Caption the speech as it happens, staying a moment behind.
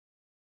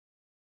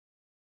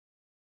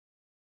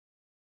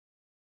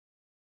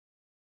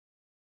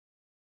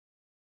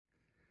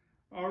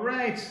All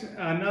right,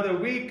 another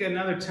week,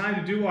 another time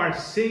to do our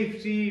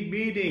safety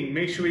meeting.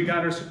 Make sure we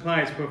got our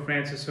supplies, Pope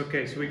Francis.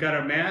 Okay, so we got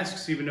our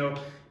masks, even though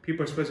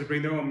people are supposed to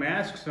bring their own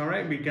masks. All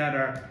right, we got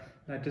our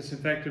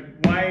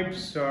disinfectant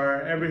wipes,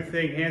 our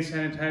everything, hand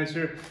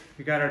sanitizer.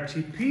 We got our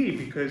TP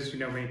because,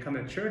 when you come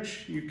to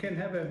church, you can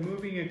have a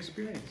moving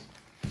experience.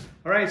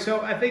 All right,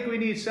 so I think we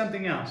need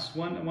something else.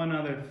 One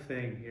other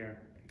thing here.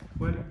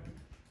 What?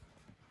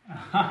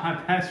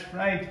 That's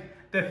right.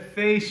 The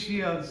face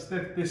shields.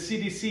 The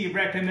CDC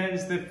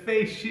recommends the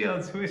face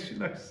shields, which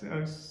look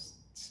so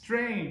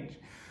strange.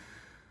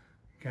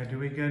 Gotta do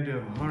what we gotta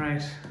do. All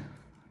right.